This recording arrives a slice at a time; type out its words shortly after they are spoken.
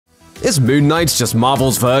Is Moon Knight just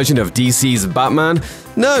Marvel's version of DC's Batman?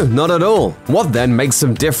 No, not at all. What then makes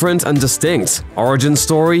him different and distinct? Origin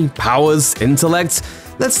story? Powers? Intellect?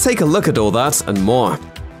 Let's take a look at all that and more.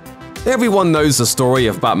 Everyone knows the story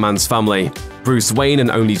of Batman's family. Bruce Wayne,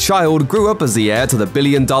 an only child, grew up as the heir to the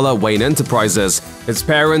billion-dollar Wayne Enterprises. His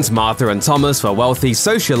parents, Martha and Thomas, were wealthy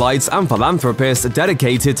socialites and philanthropists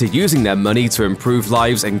dedicated to using their money to improve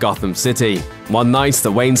lives in Gotham City. One night,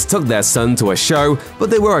 the Waynes took their son to a show,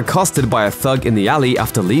 but they were accosted by a thug in the alley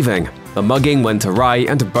after leaving. The mugging went awry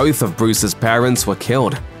and both of Bruce's parents were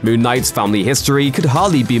killed. Moon Knight's family history could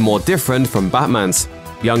hardly be more different from Batman's.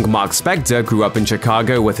 Young Mark Spector grew up in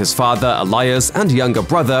Chicago with his father, Elias, and younger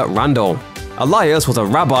brother, Randall. Elias was a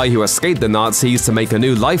rabbi who escaped the Nazis to make a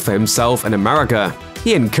new life for himself in America.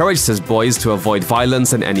 He encouraged his boys to avoid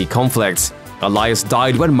violence and any conflict. Elias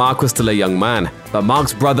died when Mark was still a young man, but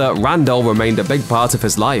Mark's brother, Randall, remained a big part of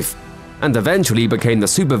his life, and eventually became the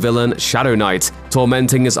supervillain Shadow Knight,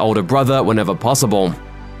 tormenting his older brother whenever possible.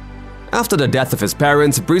 After the death of his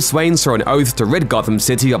parents, Bruce Wayne swore an oath to rid Gotham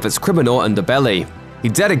City of its criminal underbelly. He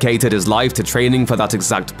dedicated his life to training for that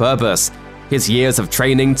exact purpose. His years of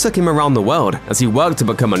training took him around the world as he worked to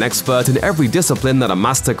become an expert in every discipline that a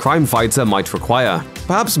master crime fighter might require.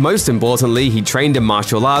 Perhaps most importantly, he trained in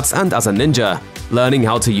martial arts and as a ninja, learning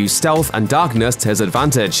how to use stealth and darkness to his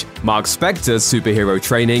advantage. Mark Spector's superhero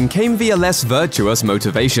training came via less virtuous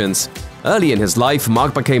motivations. Early in his life,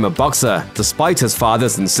 Mark became a boxer, despite his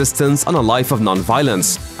father's insistence on a life of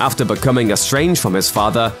non-violence. After becoming estranged from his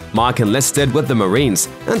father, Mark enlisted with the Marines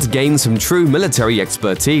and gained some true military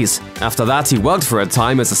expertise. After that, he worked for a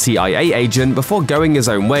time as a CIA agent before going his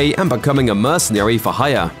own way and becoming a mercenary for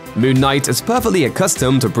hire. Moon Knight is perfectly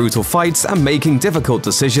accustomed to brutal fights and making difficult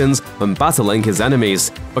decisions when battling his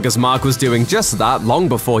enemies, because Mark was doing just that long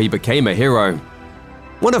before he became a hero.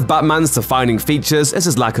 One of Batman's defining features is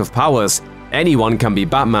his lack of powers. Anyone can be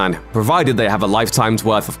Batman, provided they have a lifetime's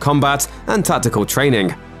worth of combat and tactical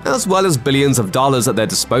training, as well as billions of dollars at their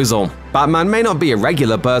disposal. Batman may not be a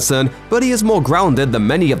regular person, but he is more grounded than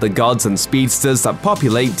many of the gods and speedsters that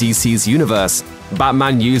populate DC's universe.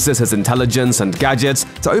 Batman uses his intelligence and gadgets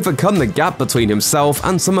to overcome the gap between himself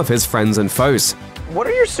and some of his friends and foes. What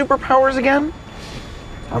are your superpowers again?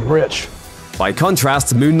 I'm rich. By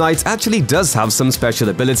contrast, Moon Knight actually does have some special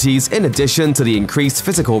abilities in addition to the increased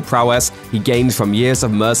physical prowess he gained from years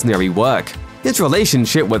of mercenary work. His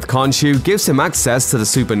relationship with Khonshu gives him access to the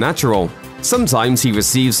supernatural. Sometimes he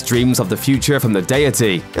receives dreams of the future from the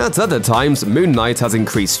deity. At other times, Moon Knight has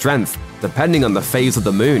increased strength, depending on the phase of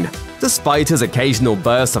the moon. Despite his occasional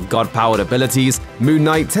bursts of god-powered abilities, Moon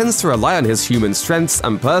Knight tends to rely on his human strengths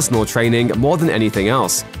and personal training more than anything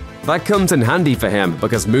else. That comes in handy for him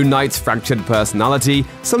because Moon Knight's fractured personality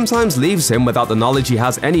sometimes leaves him without the knowledge he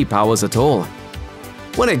has any powers at all.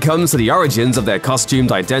 When it comes to the origins of their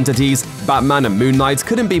costumed identities, Batman and Moon Knight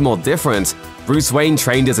couldn't be more different. Bruce Wayne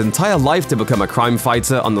trained his entire life to become a crime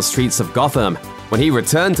fighter on the streets of Gotham. When he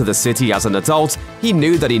returned to the city as an adult, he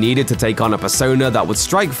knew that he needed to take on a persona that would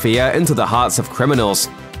strike fear into the hearts of criminals.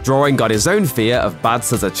 Drawing on his own fear of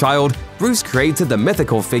bats as a child, Bruce created the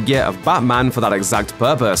mythical figure of Batman for that exact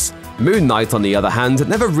purpose. Moon Knight, on the other hand,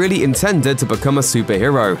 never really intended to become a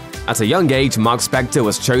superhero. At a young age, Mark Spector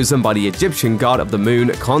was chosen by the Egyptian god of the moon,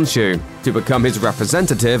 Khonshu, to become his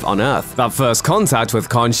representative on Earth. That first contact with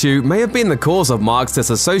Khonshu may have been the cause of Mark's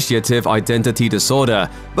dissociative identity disorder,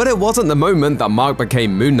 but it wasn't the moment that Mark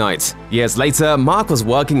became Moon Knight. Years later, Mark was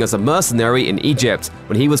working as a mercenary in Egypt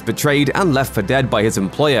when he was betrayed and left for dead by his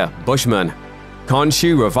employer, Bushman.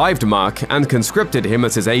 Khonshu revived Mark and conscripted him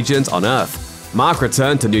as his agent on Earth. Mark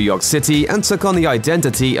returned to New York City and took on the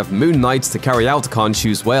identity of Moon Knight to carry out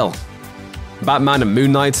Khonshu's will. Batman and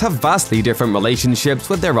Moon Knight have vastly different relationships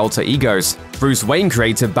with their alter egos. Bruce Wayne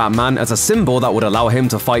created Batman as a symbol that would allow him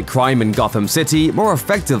to fight crime in Gotham City more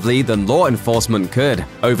effectively than law enforcement could.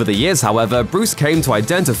 Over the years, however, Bruce came to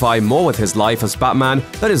identify more with his life as Batman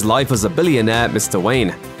than his life as a billionaire Mr.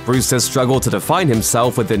 Wayne. Bruce's struggle to define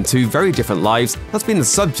himself within two very different lives has been the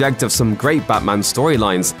subject of some great Batman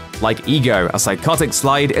storylines, like Ego, a psychotic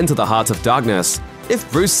slide into the heart of darkness.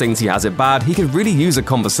 If Bruce thinks he has it bad, he could really use a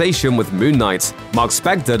conversation with Moon Knight. Mark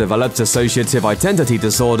Spector developed dissociative identity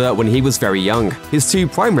disorder when he was very young. His two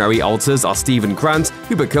primary alters are Stephen Grant,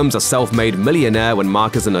 who becomes a self-made millionaire when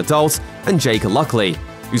Mark is an adult, and Jake Lockley,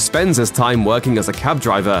 who spends his time working as a cab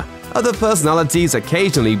driver. Other personalities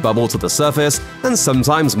occasionally bubble to the surface, and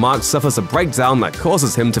sometimes Mark suffers a breakdown that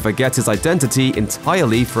causes him to forget his identity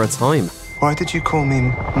entirely for a time. Why did you call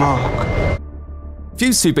me Mark? Few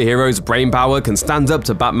superheroes' brainpower can stand up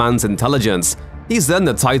to Batman's intelligence. He's earned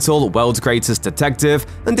the title World's Greatest Detective,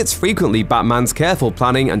 and it's frequently Batman's careful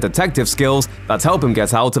planning and detective skills that help him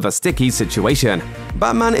get out of a sticky situation.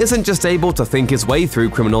 Batman isn't just able to think his way through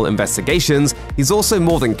criminal investigations, he's also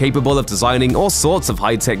more than capable of designing all sorts of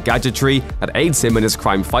high-tech gadgetry that aids him in his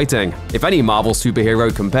crime fighting. If any Marvel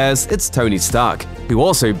superhero compares, it's Tony Stark, who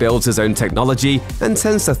also builds his own technology and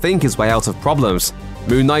tends to think his way out of problems.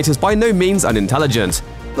 Moon Knight is by no means unintelligent,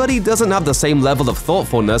 but he doesn't have the same level of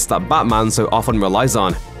thoughtfulness that Batman so often relies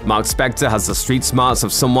on. Mark Spector has the street smarts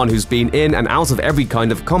of someone who's been in and out of every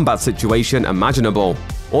kind of combat situation imaginable.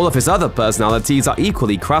 All of his other personalities are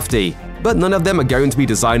equally crafty, but none of them are going to be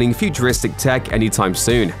designing futuristic tech anytime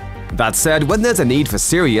soon. That said, when there's a need for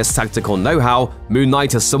serious tactical know-how, Moon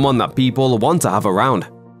Knight is someone that people want to have around.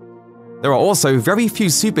 There are also very few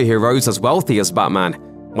superheroes as wealthy as Batman.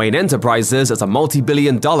 Wayne Enterprises is a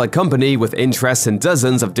multi-billion-dollar company with interests in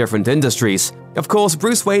dozens of different industries. Of course,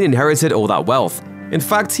 Bruce Wayne inherited all that wealth. In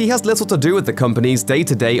fact, he has little to do with the company's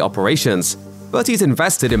day-to-day operations, but he's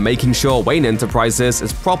invested in making sure Wayne Enterprises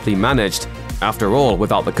is properly managed. After all,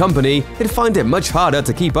 without the company, he'd find it much harder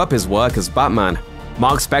to keep up his work as Batman.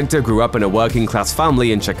 Mark Spector grew up in a working-class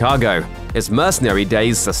family in Chicago. His mercenary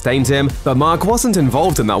days sustained him, but Mark wasn't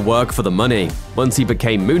involved in that work for the money. Once he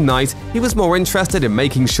became Moon Knight, he was more interested in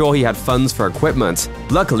making sure he had funds for equipment.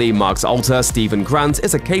 Luckily, Mark's alter, Stephen Grant,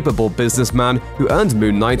 is a capable businessman who earned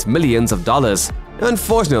Moon Knight millions of dollars.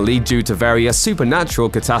 Unfortunately, due to various supernatural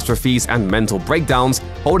catastrophes and mental breakdowns,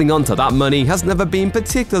 holding on to that money has never been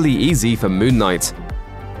particularly easy for Moon Knight.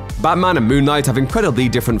 Batman and Moon Knight have incredibly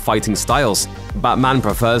different fighting styles. Batman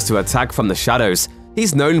prefers to attack from the shadows.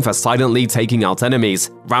 He's known for silently taking out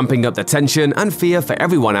enemies, ramping up the tension and fear for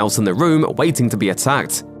everyone else in the room waiting to be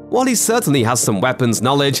attacked. While he certainly has some weapons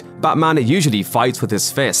knowledge, Batman usually fights with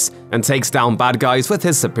his fists and takes down bad guys with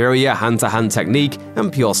his superior hand-to-hand technique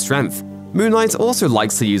and pure strength. Moon Knight also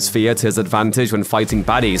likes to use fear to his advantage when fighting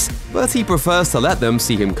baddies, but he prefers to let them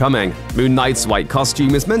see him coming. Moon Knight's white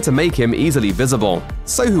costume is meant to make him easily visible,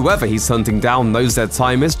 so whoever he's hunting down knows their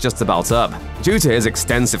time is just about up. Due to his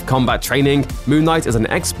extensive combat training, Moon Knight is an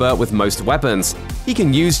expert with most weapons. He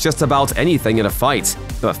can use just about anything in a fight,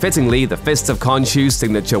 but fittingly, the Fists of Khonshu's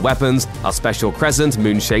signature weapons are special crescent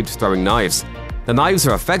moon-shaped throwing knives. The knives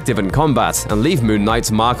are effective in combat and leave Moon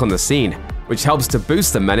Knight's mark on the scene, which helps to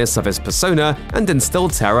boost the menace of his persona and instill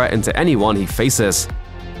terror into anyone he faces.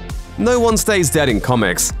 No one stays dead in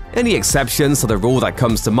comics. Any exceptions to the rule that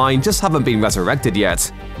comes to mind just haven't been resurrected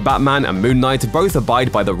yet. Batman and Moon Knight both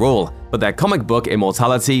abide by the rule, but their comic book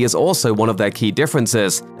immortality is also one of their key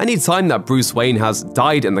differences. Any time that Bruce Wayne has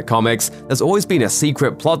died in the comics, there's always been a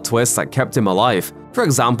secret plot twist that kept him alive. For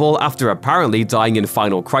example, after apparently dying in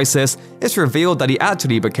Final Crisis, it's revealed that he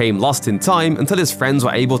actually became lost in time until his friends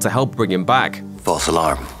were able to help bring him back. False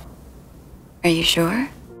alarm. Are you sure?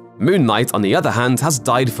 Moon Knight, on the other hand, has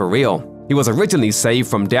died for real. He was originally saved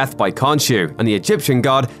from death by Khonshu, and the Egyptian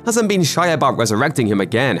god hasn't been shy about resurrecting him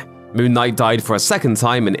again. Moon Knight died for a second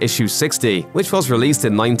time in issue 60, which was released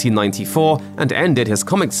in 1994 and ended his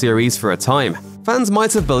comic series for a time. Fans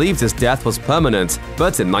might have believed his death was permanent,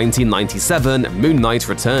 but in 1997, Moon Knight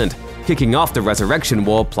returned, kicking off the Resurrection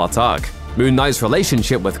War plot arc. Moon Knight's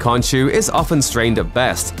relationship with Khonshu is often strained at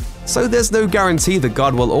best, so there's no guarantee the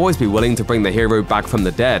god will always be willing to bring the hero back from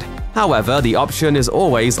the dead. However, the option is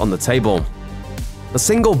always on the table. The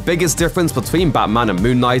single biggest difference between Batman and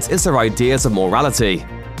Moon Knight is their ideas of morality.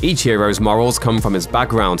 Each hero's morals come from his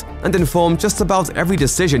background and inform just about every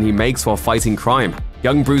decision he makes while fighting crime.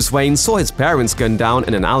 Young Bruce Wayne saw his parents gunned down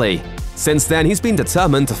in an alley. Since then, he's been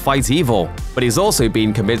determined to fight evil, but he's also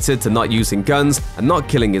been committed to not using guns and not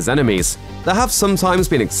killing his enemies. There have sometimes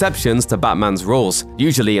been exceptions to Batman's rules,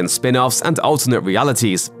 usually in spin-offs and alternate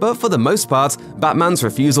realities, but for the most part, Batman's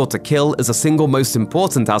refusal to kill is the single most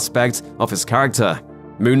important aspect of his character.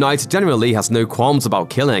 Moon Knight generally has no qualms about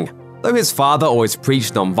killing. Though his father always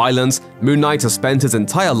preached non-violence, Moon Knight has spent his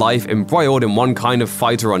entire life embroiled in one kind of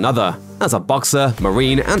fight or another. As a boxer,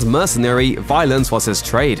 marine, and mercenary, violence was his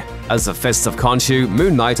trade. As the Fists of Khonshu,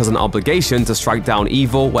 Moon Knight has an obligation to strike down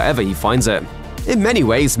evil wherever he finds it. In many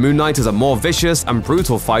ways, Moon Knight is a more vicious and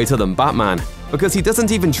brutal fighter than Batman, because he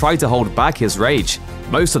doesn't even try to hold back his rage.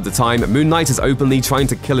 Most of the time, Moon Knight is openly trying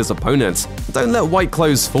to kill his opponent. Don't let white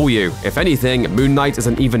clothes fool you. If anything, Moon Knight is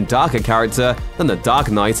an even darker character than the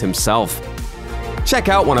Dark Knight himself. Check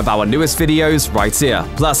out one of our newest videos right here.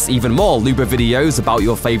 Plus, even more Luba videos about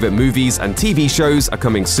your favorite movies and TV shows are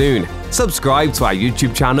coming soon. Subscribe to our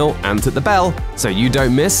YouTube channel and hit the bell so you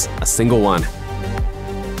don't miss a single one.